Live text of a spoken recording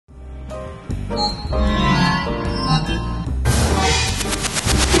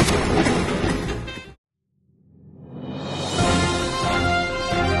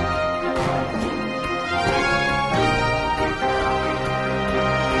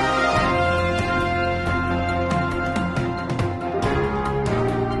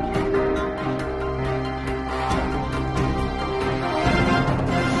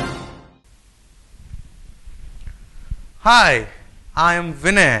Hi, I am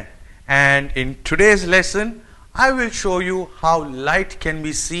Vinay, and in today's lesson I will show you how light can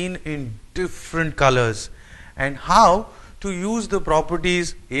be seen in different colors and how to use the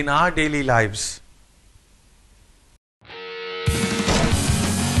properties in our daily lives.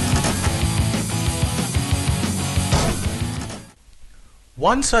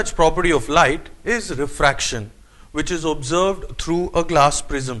 One such property of light is refraction, which is observed through a glass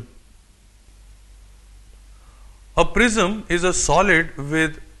prism. A prism is a solid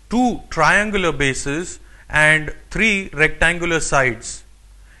with two triangular bases and three rectangular sides.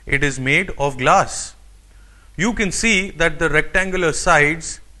 It is made of glass. You can see that the rectangular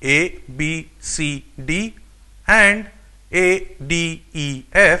sides A, B, C, D and A, D, E,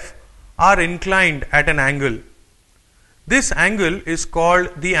 F are inclined at an angle. This angle is called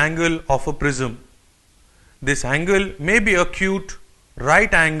the angle of a prism. This angle may be acute,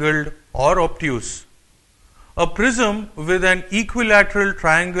 right-angled or obtuse. A prism with an equilateral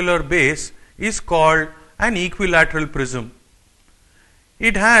triangular base is called an equilateral prism.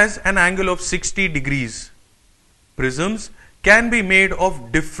 It has an angle of 60 degrees. Prisms can be made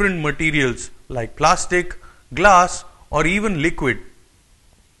of different materials like plastic, glass or even liquid.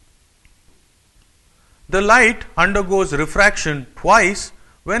 The light undergoes refraction twice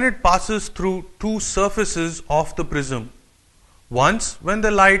when it passes through two surfaces of the prism. Once when the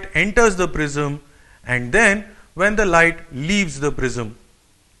light enters the prism and then when the light leaves the prism.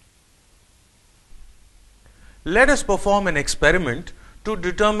 Let us perform an experiment to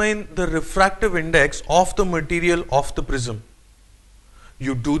determine the refractive index of the material of the prism.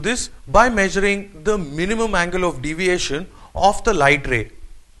 You do this by measuring the minimum angle of deviation of the light ray.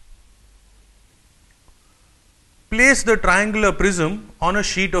 Place the triangular prism on a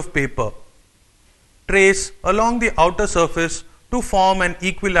sheet of paper. Trace along the outer surface to form an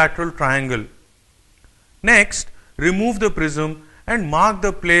equilateral triangle. Next, remove the prism and mark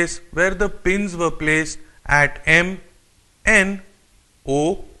the place where the pins were placed at M, N,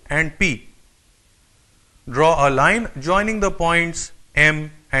 O and P. Draw a line joining the points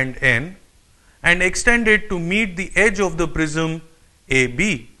M and N and extend it to meet the edge of the prism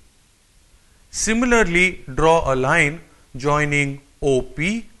AB. Similarly, draw a line joining OP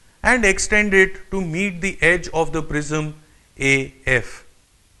and extend it to meet the edge of the prism AF.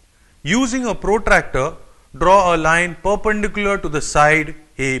 Using a protractor, draw a line perpendicular to the side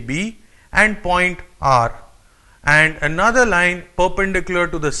AB and point R, and another line perpendicular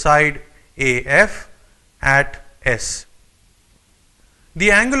to the side AF at S.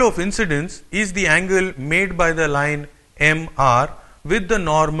 The angle of incidence is the angle made by the line MR with the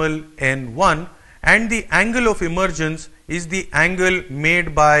normal N1, and the angle of emergence is the angle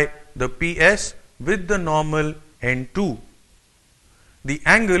made by the PS with the normal N2. The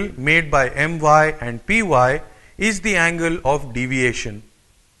angle made by MY and PY is the angle of deviation.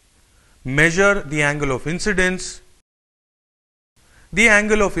 Measure the angle of incidence, the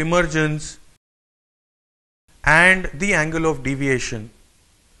angle of emergence and the angle of deviation.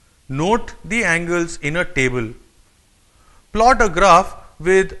 Note the angles in a table. Plot a graph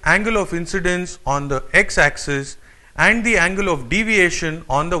with angle of incidence on the x-axis and the angle of deviation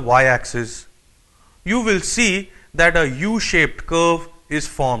on the y-axis. You will see that a U-shaped curve is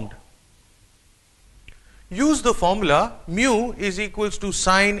formed. Use the formula mu is equals to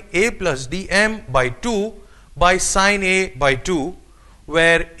sine A plus dm by 2 by sine A by 2,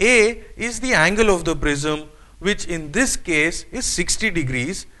 where A is the angle of the prism, which in this case is 60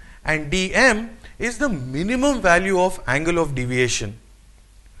 degrees, and dm is the minimum value of angle of deviation.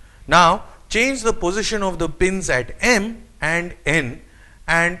 Now change the position of the pins at M and N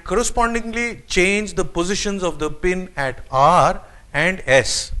and correspondingly change the positions of the pin at R and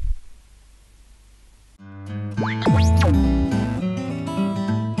S.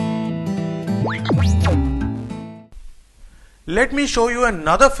 Let me show you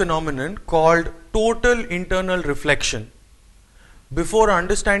another phenomenon called total internal reflection. Before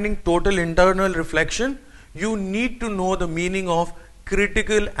understanding total internal reflection, you need to know the meaning of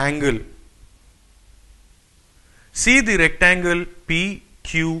critical angle. See the rectangle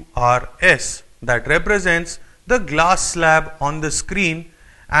PQRS that represents the glass slab on the screen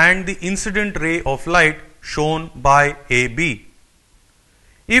and the incident ray of light shown by AB.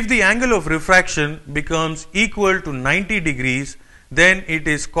 If the angle of refraction becomes equal to 90 degrees, then it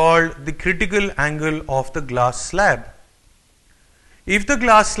is called the critical angle of the glass slab. If the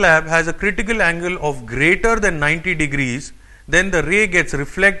glass slab has a critical angle of greater than 90 degrees, then the ray gets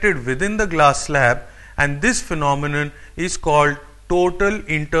reflected within the glass slab, and this phenomenon is called total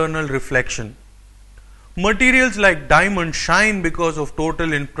internal reflection. Materials like diamond shine because of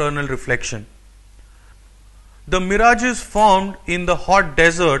total internal reflection. The mirages formed in the hot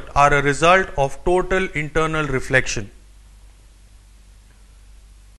desert are a result of total internal reflection.